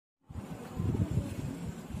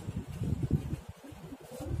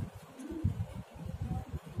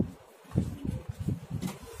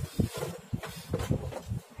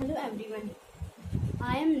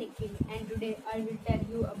Nikhil, and today I will tell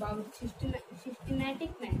you about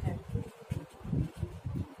systematic method.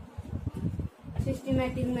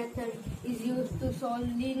 Systematic method is used to solve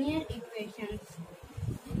linear equations.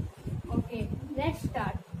 Okay, let's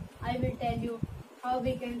start. I will tell you how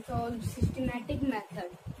we can solve systematic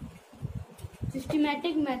method.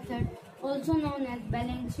 Systematic method, also known as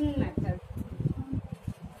balancing method.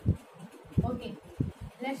 Okay,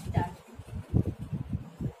 let's start.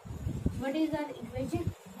 What is our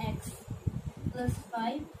equation? X plus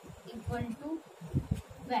 5 equal to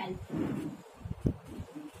 12.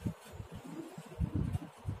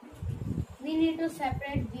 We need to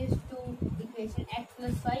separate these two equations. X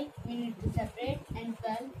plus 5 we need to separate, and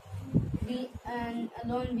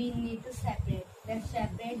 12 we need to separate. Let's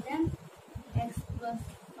separate them. X plus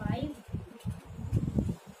 5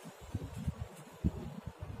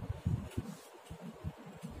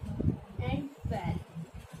 and 12.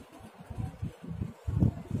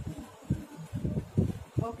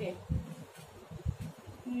 Okay.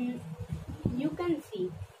 You can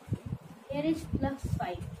see here is plus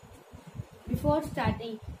 5. Before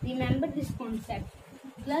starting, remember this concept.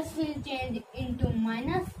 Plus will change into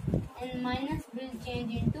minus and minus will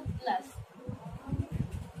change into plus.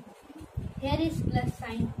 Here is plus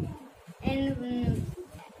sign and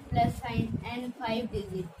plus sign and 5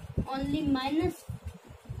 digits. Only minus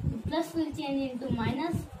plus will change into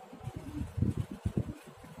minus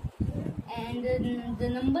and the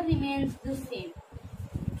number remains the same.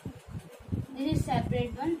 This is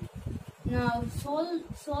separate one. Now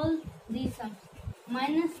solve these sums.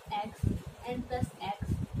 Minus x and plus x.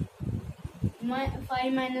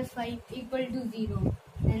 5 minus 5 equal to 0,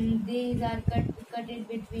 and these are cut in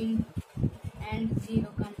between and 0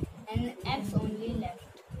 comes, and x only left.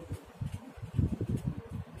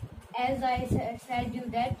 As I said you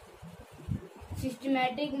that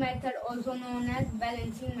systematic method, also known as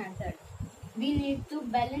balancing method. We need to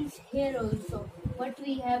balance here also. What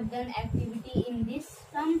we have done activity in this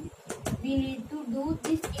sum, we need to do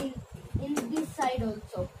this in this side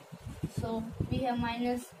also. So we have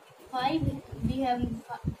minus 5, we have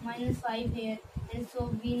minus 5 here, and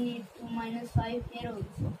so we need to minus 5 here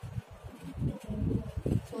also.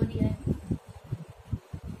 Sorry.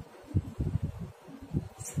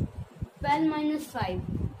 12 minus 5,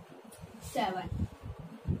 7.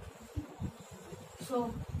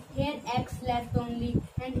 So here x left only,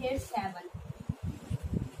 and here 7.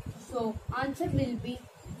 So answer will be,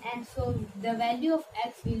 and so the value of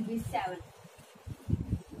x will be 7.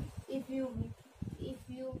 If you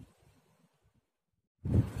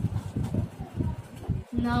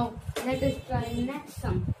now let us try next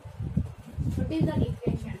sum. What is the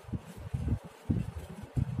equation?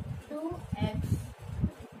 2x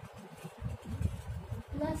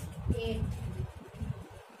plus 8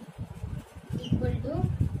 equal to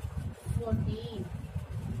 14.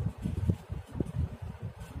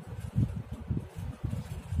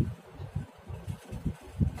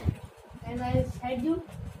 As I said you,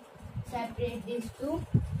 separate these two.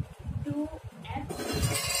 2x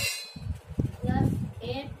plus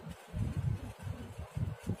 8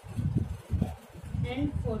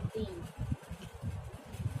 and 14.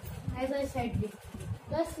 As I said you,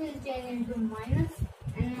 plus will change into minus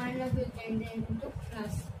and minus will change into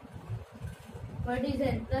plus. What is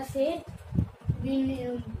that? Plus 8,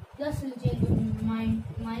 plus will change into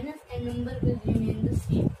minus and number will remain the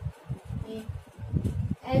same. Okay.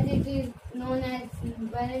 As it is known as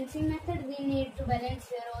balancing method, we need to balance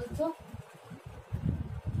here also.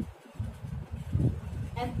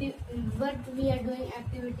 What we are doing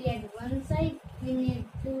activity at one side, we need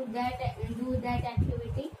to do that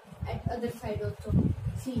activity at other side also.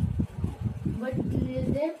 See, but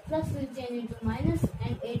there plus will change into minus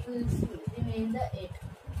and 8 will remain the 8.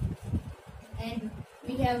 And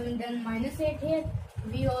we have done minus 8 here.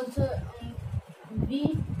 We also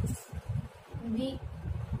we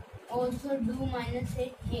also do minus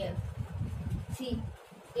 8 here. See,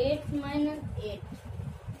 8 minus 8,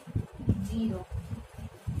 0.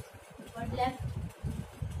 What left?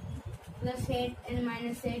 Plus 8 and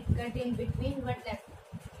minus 8 cut in between. What left?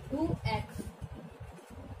 2x.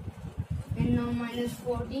 And now minus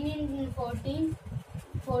 14 in 14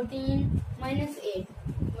 minus 8.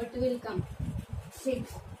 What will come?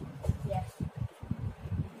 6. Yes.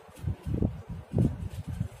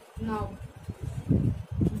 Now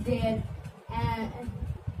there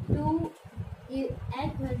 2 is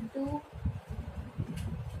equal to,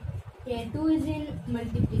 here 2 is in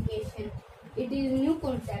multiplication. It is new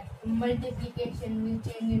concept. Multiplication will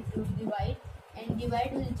change into divide, and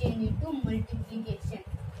divide will change into multiplication.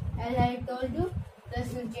 As I told you, plus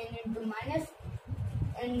will change into minus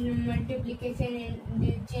and multiplication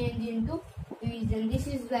and change into division. This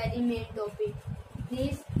is very main topic.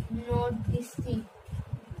 Please note this thing.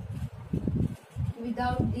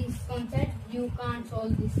 Without this concept, you can't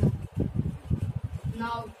solve this sum.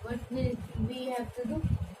 Now, what will we have to do?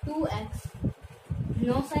 2x.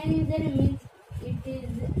 No sign is there means it is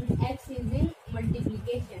x is in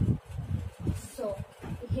multiplication. So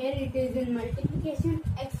here it is in multiplication.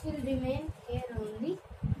 X will remain here only,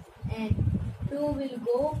 and 2 will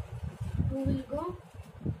go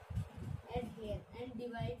at here and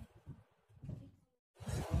divide.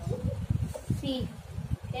 See,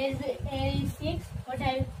 here is 6. What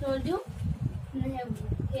I told you.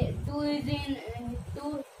 Here 2 is in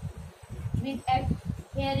 2 with x.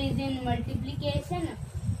 Here is in multiplication.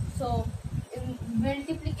 So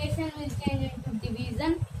multiplication will change into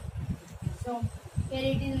division. So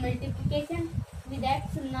here it is multiplication with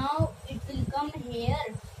x. Now it will come here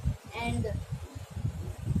and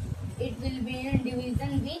it will be in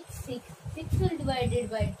division with 6. 6 will divided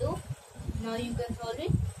by 2. Now you can solve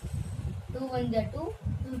it. 2 1 the 2,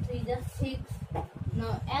 2 3 the 6.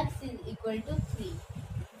 Now x is equal to 3.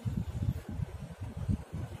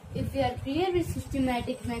 If you are clear with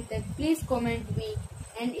systematic method, please comment me.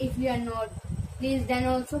 And if you are not, please then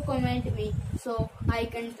also comment me, so I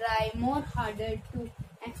can try more harder to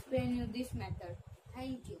explain you this method.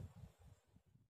 Thank you.